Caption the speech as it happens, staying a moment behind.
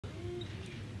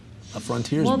a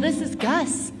frontiersman. Well, this is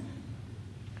Gus.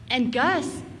 And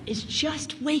Gus is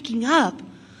just waking up.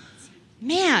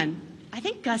 Man, I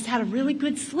think Gus had a really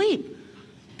good sleep.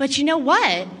 But you know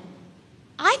what?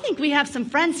 I think we have some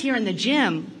friends here in the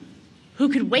gym who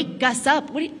could wake Gus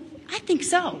up. I think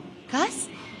so. Gus?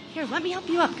 Here, let me help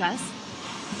you up, Gus.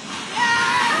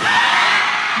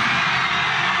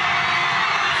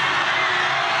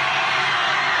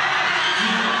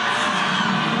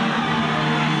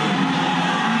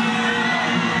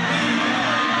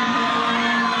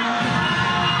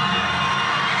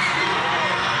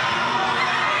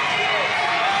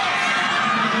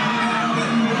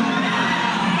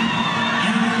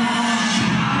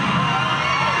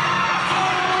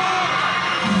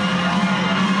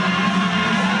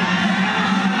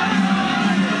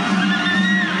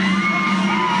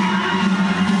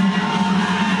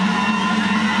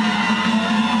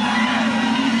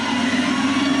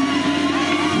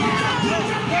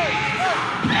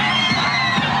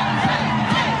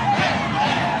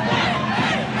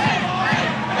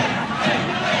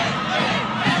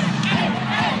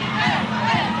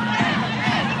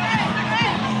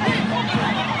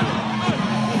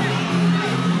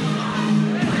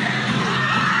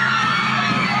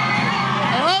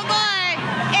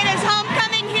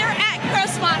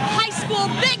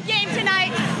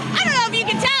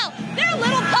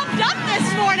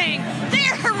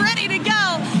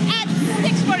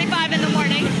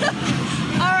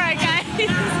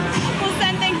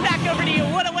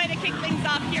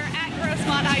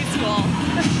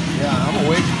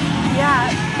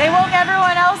 They woke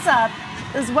everyone else up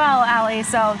as well, Allie,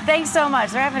 so thanks so much.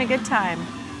 They're having a good time.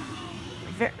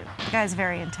 The guy's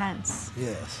very intense.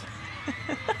 Yes.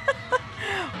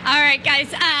 All right,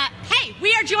 guys. Hey,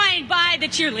 we are joined by the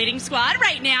cheerleading squad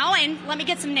right now, and let me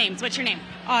get some names. What's your name?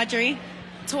 Audrey,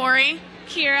 Tori,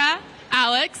 Kira,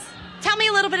 Alex. Tell me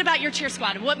a little bit about your cheer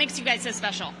squad. What makes you guys so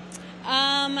special?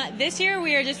 This year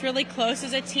we are just really close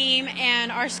as a team,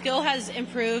 and our skill has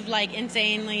improved like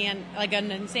insanely and like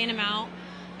an insane amount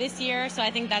this year, so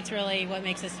I think that's really what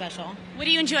makes us special. What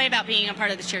do you enjoy about being a part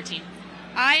of the cheer team?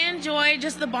 I enjoy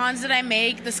just the bonds that I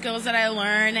make, the skills that I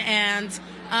learn, and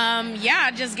yeah,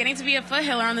 just getting to be a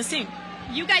foothiller on this team.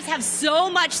 You guys have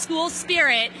so much school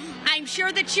spirit. I'm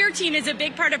sure the cheer team is a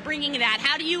big part of bringing that.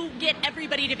 How do you get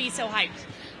everybody to be so hyped?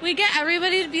 We get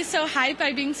everybody to be so hyped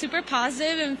by being super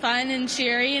positive and fun and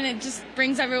cheery, and it just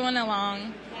brings everyone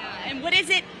along. Yeah. And what is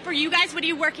it for you guys? What are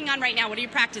you working on right now? What are you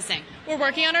practicing? We're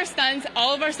working on our stunts,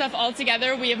 all of our stuff all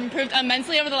together. We have improved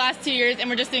immensely over the last 2 years, and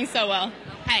we're just doing so well.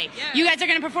 Okay, you guys are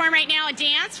going to perform right now a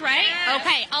dance, right? Yes.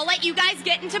 Okay, I'll let you guys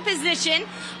get into position.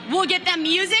 We'll get the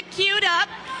music queued up,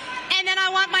 and then I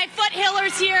want my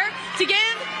foothillers here to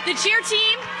give the cheer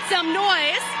team some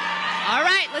noise. All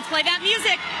right, let's play that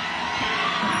music.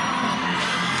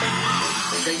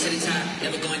 Straight to the top,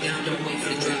 never going down, don't wait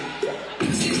for the drop.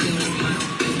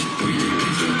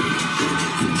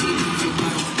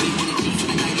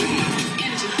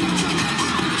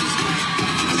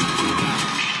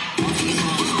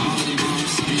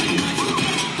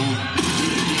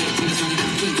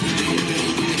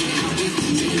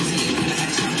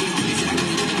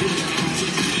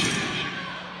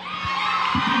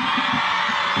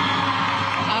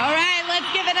 All right,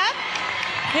 let's give it up.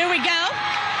 Here we go.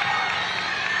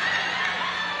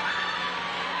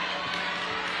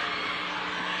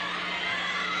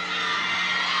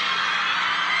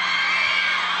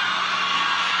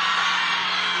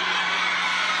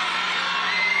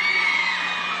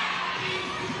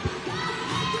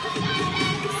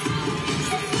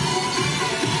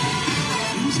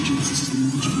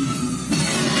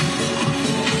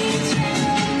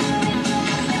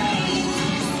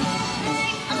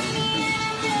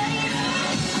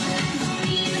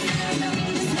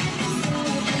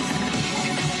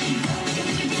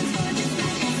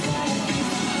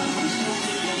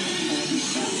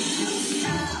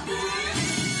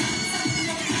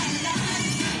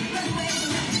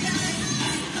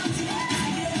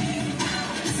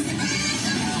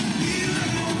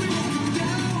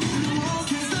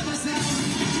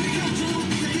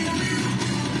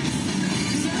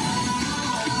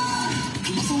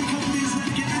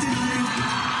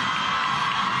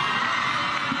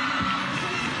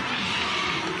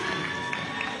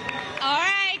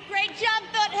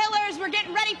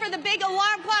 For the big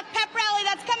alarm clock pep rally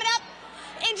that's coming up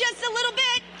in just a little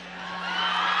bit.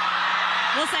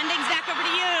 We'll send things back over to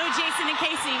you, Jason and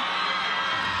Casey.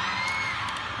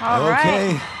 All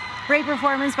right. Great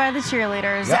performance by the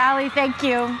cheerleaders. Yep. Allie, thank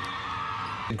you.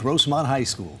 At Grossmont High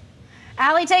School.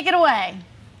 Allie, take it away.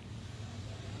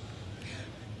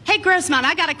 Hey, Grossmont,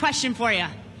 I got a question for you.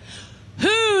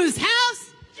 Whose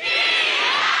house?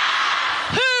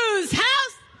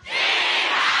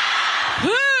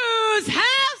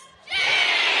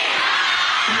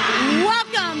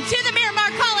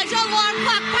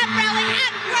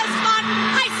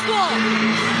 School.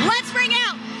 Let's bring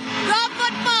out the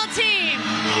football team.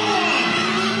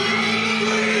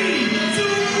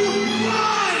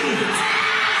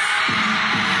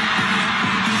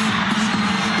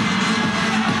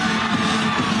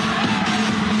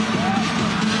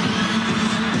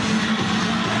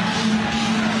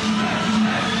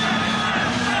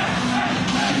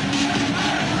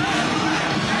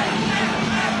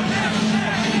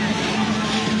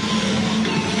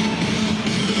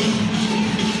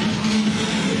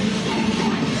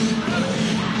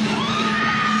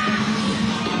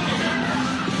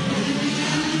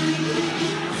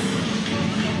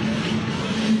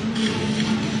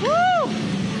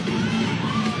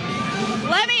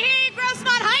 Let me hear you,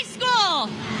 Grossmont High School. All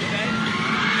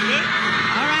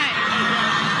right.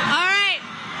 All right.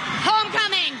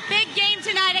 Homecoming. Big game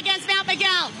tonight against Mount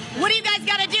Miguel. What do you guys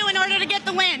got to do in order to get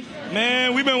the win?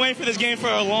 Man, we've been waiting for this game for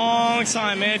a long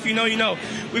time, man. If you know, you know.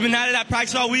 We've been at it at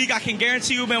practice all week. I can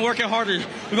guarantee you we've been working harder.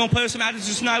 We're going to play with some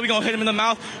attitudes tonight. We're going to hit them in the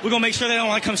mouth. We're going to make sure they don't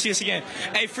want to come see us again.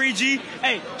 Hey, Free G.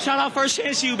 Hey, shout out First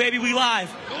Chance to you, baby. We live.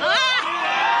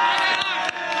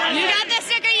 You got the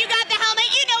sticker. You got the helmet.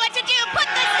 You know what to do. Put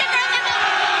the sticker in the helmet.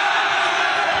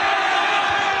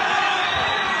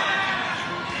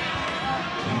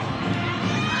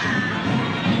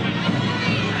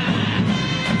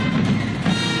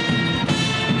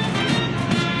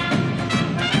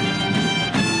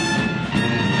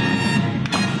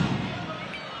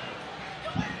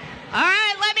 All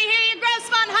right, let me hear you,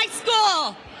 Grossmont High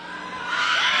School.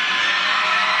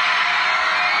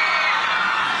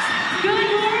 Good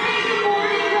morning,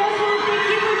 Grossmont. Thank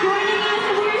you for joining us.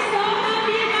 We're so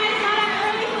happy you guys got up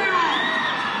early for us.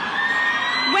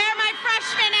 Where are my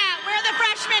freshmen at? Where are the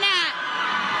freshmen at?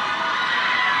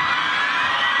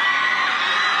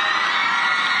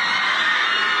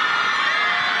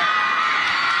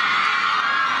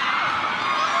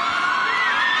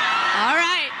 All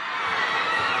right.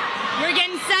 We're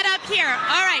getting set up here.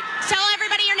 All right. Tell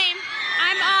everybody your name.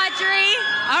 I'm Audrey.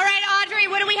 All right, Audrey,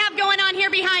 what do we have going on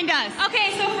here behind us?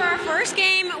 Okay, so for our first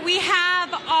game, we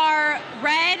have our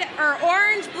red or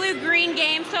orange, blue, green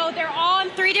game. So they're all on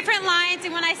 3 different lines,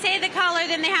 and when I say the color,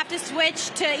 then they have to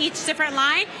switch to each different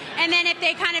line. And then if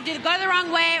they kind of go the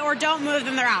wrong way or don't move,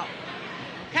 then they're out.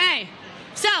 Okay.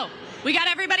 So, we got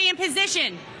everybody in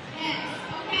position. Yes.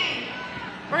 Okay.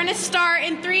 We're gonna start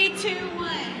in 3, 2,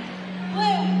 1.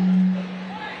 Blue.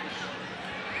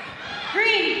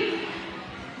 Green.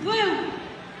 Blue.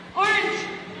 Orange.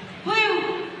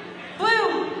 Blue.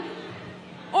 Blue.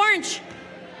 Orange.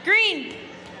 Green.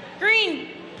 Green.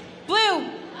 Blue.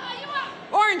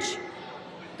 Orange.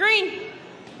 Green.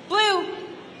 Blue.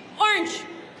 Orange.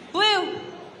 Blue.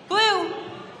 Blue.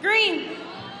 Green.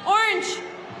 Orange.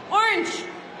 Orange.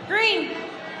 Green.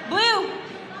 Blue.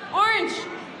 Orange.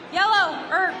 Yellow.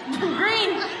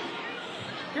 Green.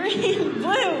 Green.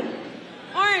 Blue.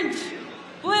 Orange.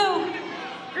 Blue.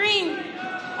 Green.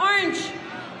 Orange.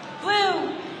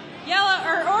 Blue. Yellow.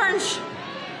 Orange.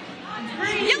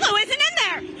 Green. Yellow isn't in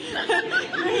there.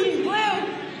 Green. Blue.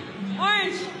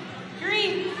 Orange.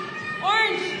 Green.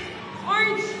 Orange.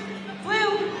 Orange.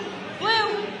 Blue.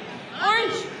 Blue.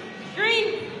 Orange.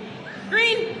 Green.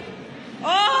 Green.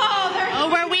 Oh,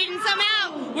 we're weeding some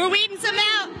out. We're weeding some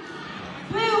out.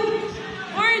 Blue.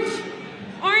 Orange.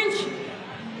 Orange.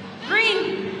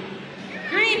 Green.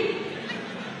 Green.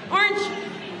 Orange.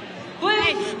 Blue.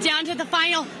 Okay, down to the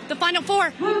final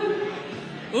 4. Blue.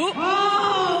 Ooh.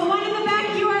 Oh, one in the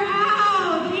back, you are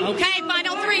out. Okay,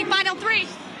 final 3, final 3.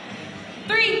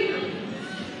 3.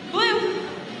 Blue.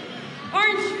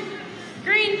 Orange.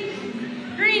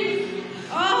 Green. Green.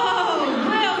 Oh,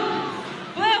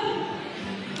 blue. Blue.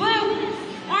 Blue.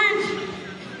 Orange.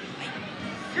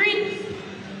 Green.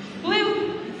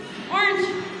 Blue. Orange.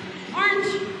 Orange.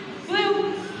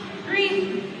 Blue.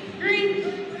 Green. Green.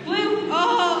 Blue.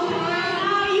 Oh,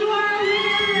 you are a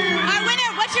winner. Our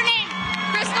winner, what's your name?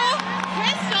 Crystal?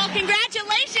 Crystal,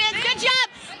 congratulations. Good job.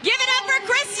 Give it up for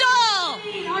Crystal.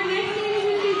 Our next game is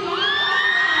going to be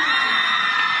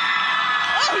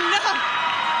Oh, no.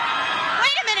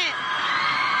 Wait a minute.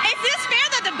 Is this fair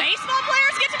that the baseball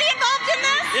players get to be involved in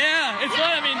this? Yeah, it's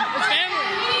fun. I mean, it's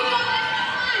family.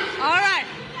 All right.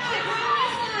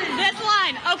 This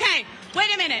line. Okay. Wait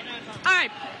a minute. All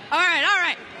right. All right. All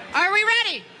right. Are we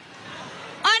ready?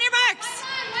 On your marks.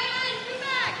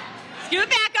 Scoot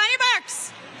back on your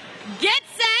marks. Get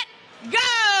set.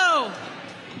 Go.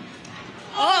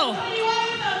 Oh.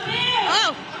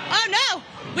 Oh. Oh, no.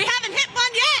 We haven't hit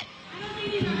one yet.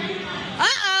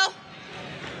 Uh-oh.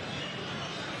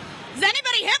 Does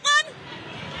anybody hit one?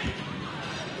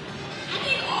 I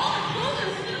think all the pools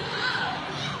are still up.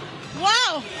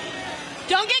 Whoa.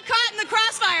 Don't get caught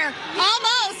crossfire.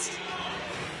 Almost.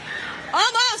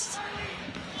 Almost.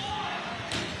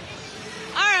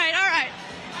 All right, all right.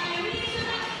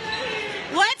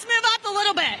 Let's move up a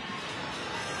little bit.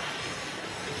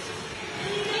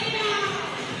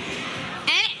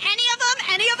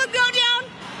 Any of them go down?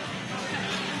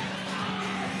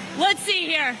 Let's see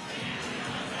here.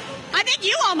 I think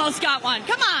you almost got one.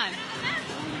 Come on.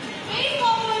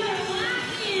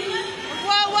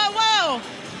 Whoa, whoa, whoa.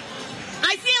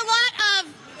 I see a lot of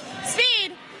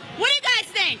speed. What do you guys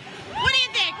think? What do you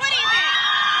think? What do you think?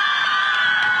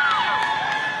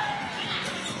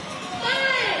 5,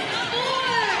 4,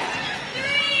 3.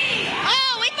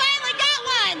 Oh, we finally got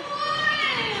one.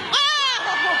 Oh.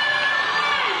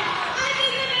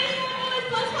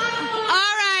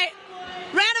 All right.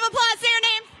 Round of applause. Say your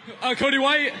name. Cody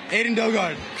White, Aiden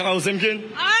Dogard, Kyle Zimkin.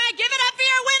 All right, give it up for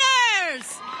your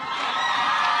winners.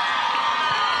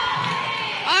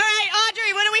 All right,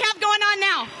 Audrey, what do we have going on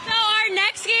now? So our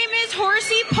next game is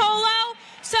horsey polo.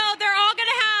 So they're all going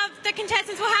to have, the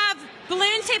contestants will have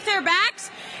balloons taped to their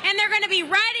backs, and they're going to be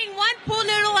riding one pool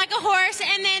noodle like a horse,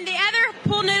 and then the other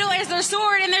pool noodle is their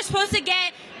sword, and they're supposed to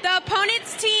get the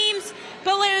opponent's team's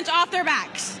balloons off their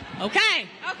backs. Okay.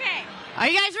 Okay. Are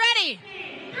you guys ready?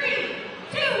 3,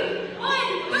 2, 1,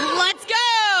 go! Let's go!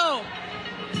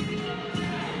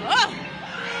 Oh!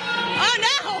 Oh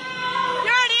no!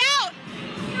 You're already out!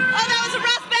 Oh, that was a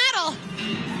rough battle!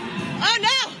 Oh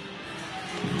no!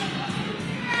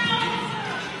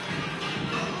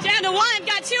 Down to one,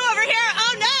 got two over here.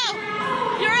 Oh no!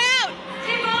 You're out!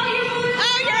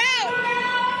 Oh, you're out!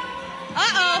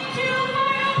 Uh-oh!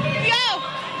 Go!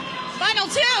 Final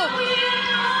two!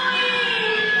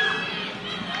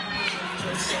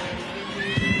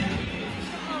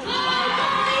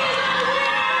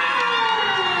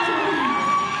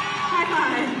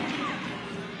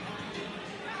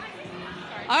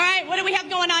 All right, what do we have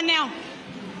going on now?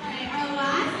 Our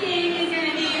last game is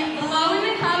going to be blowing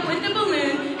the cup with the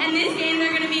balloon, and this game they're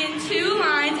going to be in 2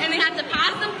 lines, and they have to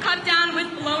pass the cup down with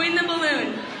blowing the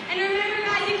balloon. And remember,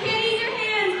 guys, you can't use your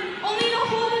hands, only to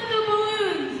hold the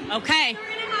balloons. Okay.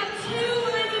 We're going to have 2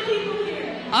 lines of people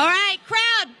here. All right,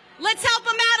 crowd, let's help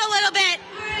them out a little bit.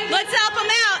 Let's help them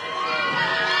out.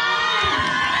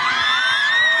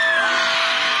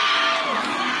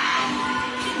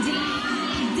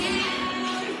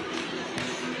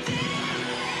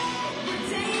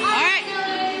 All right.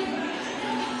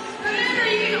 Remember,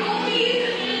 you can only use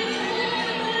your hands to hold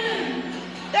the balloon.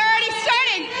 They're already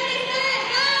starting. Ready, set,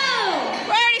 go!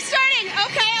 We're already starting.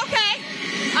 Okay, okay.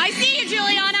 I see you,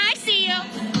 Juliana. I see you. I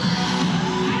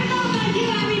don't know about you,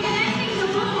 I've been connecting the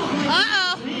ball.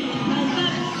 Uh-oh.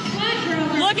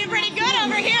 Looking pretty good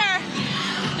over here.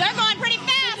 They're going pretty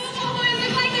fast. Football boys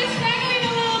look like they're struggling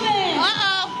a little bit.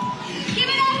 Uh-oh. Give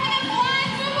it up for the flag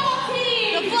football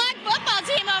team. The flag football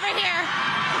team over here.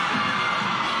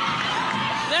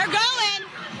 They're going.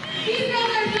 These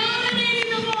girls are dominating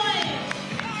the boys.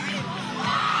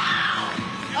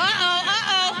 Uh-oh,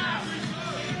 uh-oh.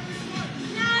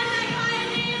 Now it's like Maya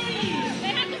Daly.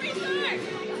 They have to restart.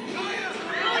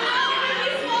 Oh no,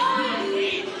 Ricky's falling.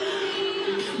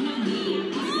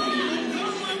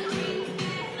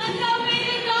 Let's go,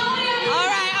 baby, go. All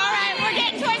right, we're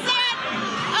getting towards the end.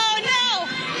 Oh, no.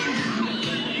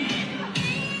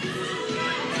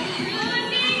 We're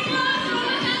getting close. We're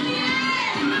almost at the end.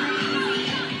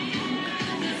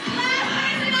 Last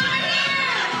person over here.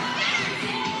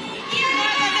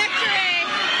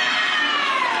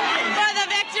 For the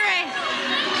victory.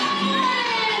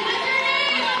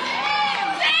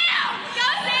 Sam! Go,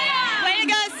 Sam! Way to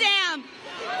go, Sam.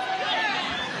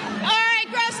 All right,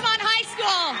 Grossmont High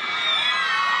School.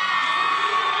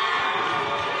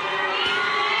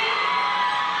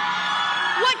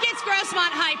 What gets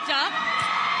Grossmont hyped up?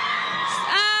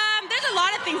 There's a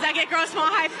lot of things that get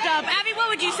Grossmont hyped up. Abby, what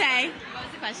would you say? What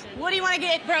was the question? What do you want to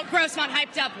get Grossmont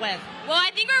hyped up with? Well,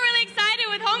 I think we're really excited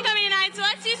with homecoming tonight, so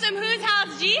let's do some Whose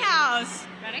House, G House.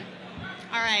 Ready?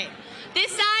 All right.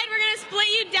 This side, we're going to split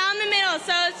you down the middle.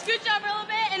 So scooch over a little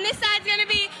bit, and this side's going to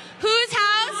be Whose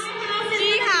House,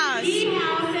 G House.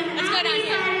 Let's go down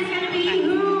here. Is going to be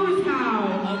whose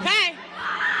house? Okay.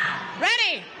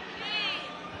 Ready?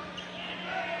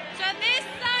 So this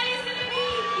side is going to be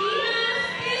G House.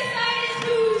 This side is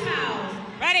Whose House.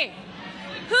 Ready?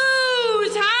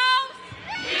 Whose House?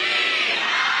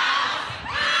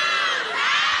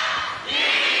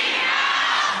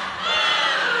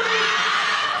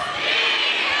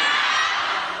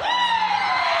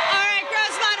 All right,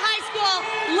 Grossmont High School,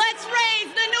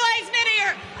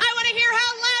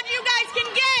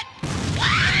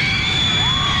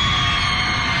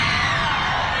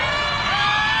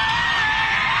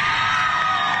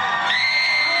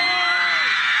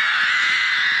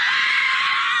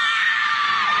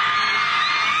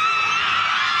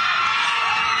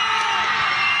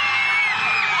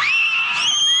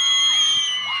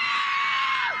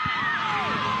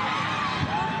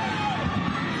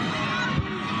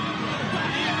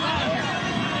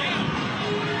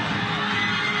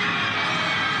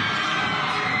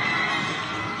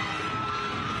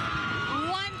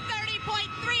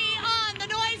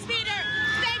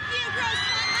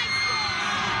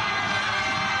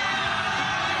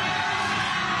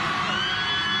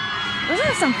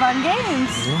 are some fun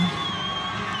games. Yeah.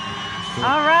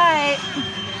 All right.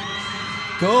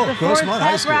 Cool. The fourth Grossmont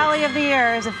High pep School. rally of the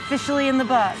year is officially in the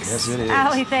books. Yes, it is.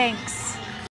 Allie, thanks.